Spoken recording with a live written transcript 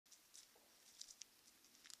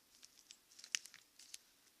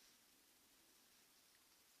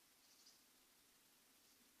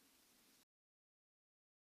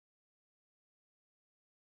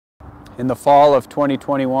In the fall of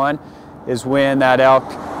 2021 is when that elk,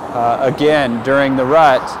 again during the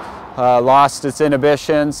rut, lost its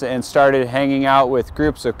inhibitions and started hanging out with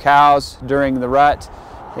groups of cows during the rut,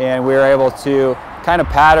 and we were able to kind of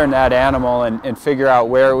pattern that animal and figure out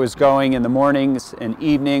where it was going in the mornings and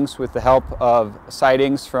evenings with the help of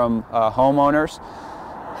sightings from homeowners.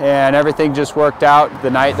 And everything just worked out the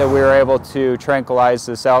night that we were able to tranquilize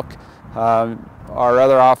this elk. Our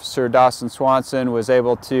other officer, Dawson Swanson, was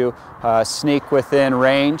able to sneak within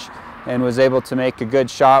range and was able to make a good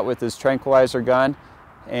shot with his tranquilizer gun,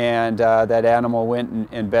 and that animal went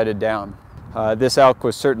and bedded down. This elk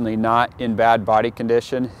was certainly not in bad body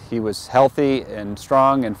condition. He was healthy and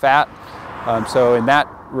strong and fat, so in that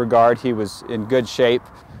regard he was in good shape.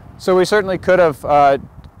 So we certainly could have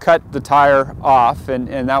cut the tire off,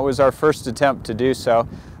 and that was our first attempt to do so.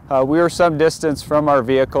 We were some distance from our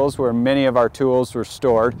vehicles where many of our tools were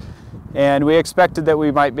stored, and we expected that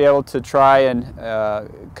we might be able to try and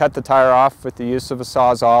cut the tire off with the use of a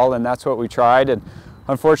Sawzall, and that's what we tried. And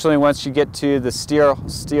unfortunately, once you get to the steel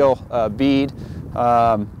bead,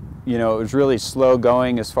 you know, it was really slow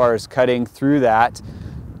going as far as cutting through that.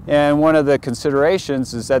 And one of the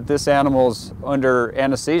considerations is that this animal's under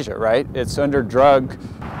anesthesia, right? It's under drug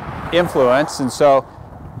influence, and so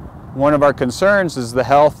one of our concerns is the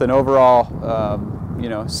health and overall you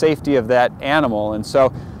know, safety of that animal. And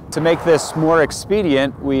so to make this more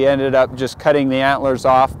expedient, we ended up just cutting the antlers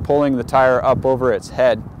off, pulling the tire up over its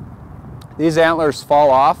head. These antlers fall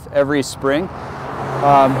off every spring,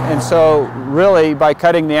 and so really by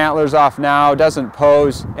cutting the antlers off now doesn't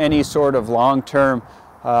pose any sort of long-term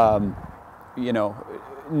you know,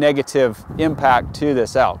 negative impact to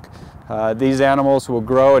this elk. These animals will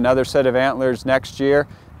grow another set of antlers next year,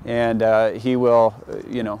 and he will,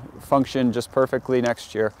 you know, function just perfectly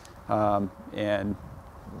next year and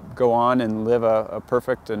go on and live a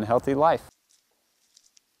perfect and healthy life.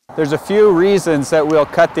 There's a few reasons that we'll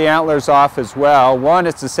cut the antlers off as well. One,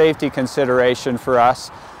 it's a safety consideration for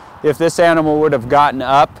us. If this animal would have gotten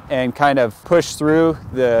up and kind of pushed through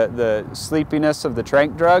the sleepiness of the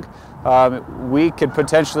tranq drug, we could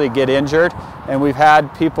potentially get injured. And we've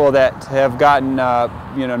had people that have gotten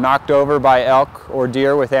you know, knocked over by elk or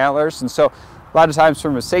deer with antlers. And so a lot of times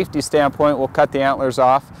from a safety standpoint, we'll cut the antlers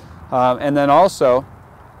off. And then also,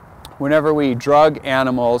 whenever we drug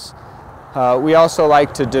animals, we also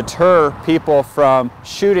like to deter people from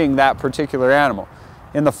shooting that particular animal.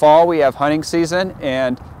 In the fall, we have hunting season,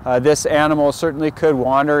 and this animal certainly could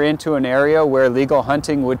wander into an area where legal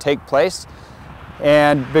hunting would take place.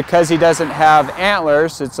 And because he doesn't have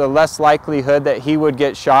antlers, it's a less likelihood that he would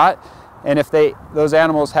get shot. And if those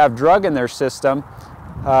animals have drug in their system,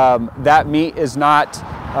 that meat is not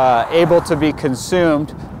able to be consumed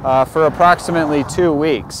for approximately 2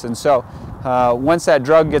 weeks. And so once that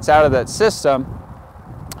drug gets out of that system,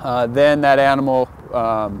 then that animal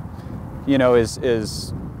you know,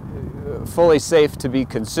 is fully safe to be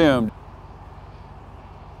consumed.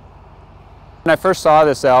 When I first saw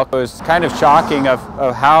this elk, it was kind of shocking of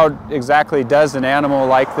how exactly does an animal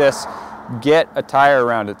like this get a tire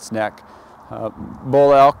around its neck.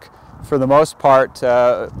 Bull elk, for the most part,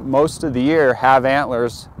 most of the year have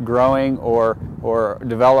antlers growing or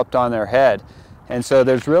developed on their head. And so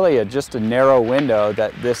there's really just a narrow window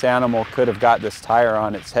that this animal could have got this tire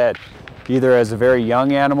on its head, either as a very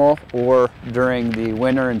young animal or during the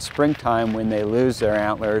winter and springtime when they lose their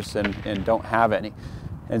antlers and don't have any.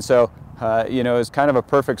 And so, you know, it's kind of a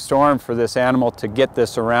perfect storm for this animal to get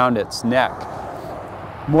this around its neck.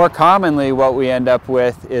 More commonly, what we end up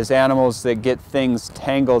with is animals that get things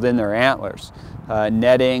tangled in their antlers,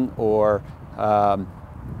 netting or,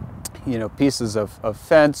 you know, pieces of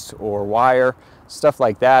fence or wire. Stuff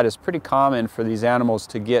like that is pretty common for these animals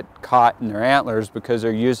to get caught in their antlers because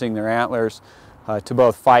they're using their antlers to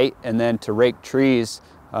both fight and then to rake trees,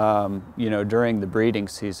 you know, during the breeding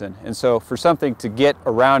season. And so for something to get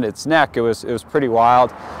around its neck, it was pretty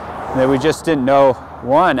wild. And we just didn't know,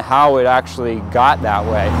 one, how it actually got that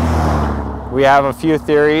way. We have a few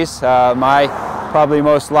theories. My probably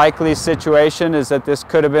most likely situation is that this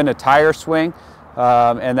could have been a tire swing.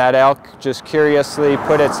 And that elk just curiously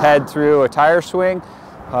put its head through a tire swing.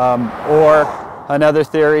 Or another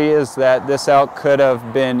theory is that this elk could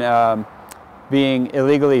have been being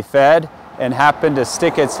illegally fed and happened to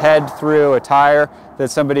stick its head through a tire that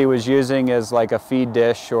somebody was using as like a feed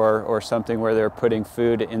dish or something where they're putting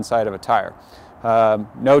food inside of a tire.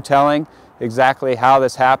 No telling exactly how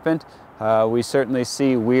this happened. We certainly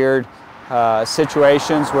see weird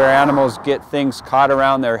situations where animals get things caught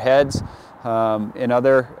around their heads in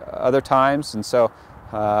other times, and so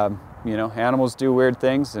you know, animals do weird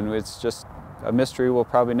things, and it's just a mystery we'll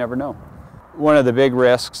probably never know. One of the big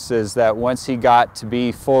risks is that once he got to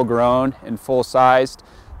be full grown and full sized,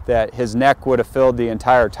 that his neck would have filled the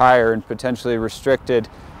entire tire and potentially restricted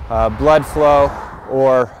blood flow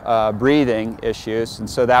or breathing issues, and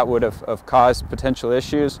so that would have caused potential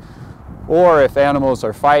issues. Or if animals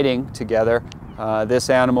are fighting together, this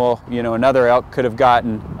animal, another elk could have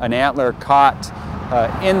gotten an antler caught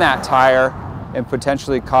in that tire and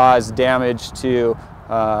potentially caused damage to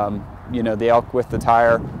the elk with the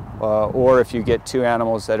tire, or if you get two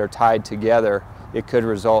animals that are tied together, it could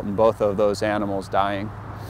result in both of those animals dying.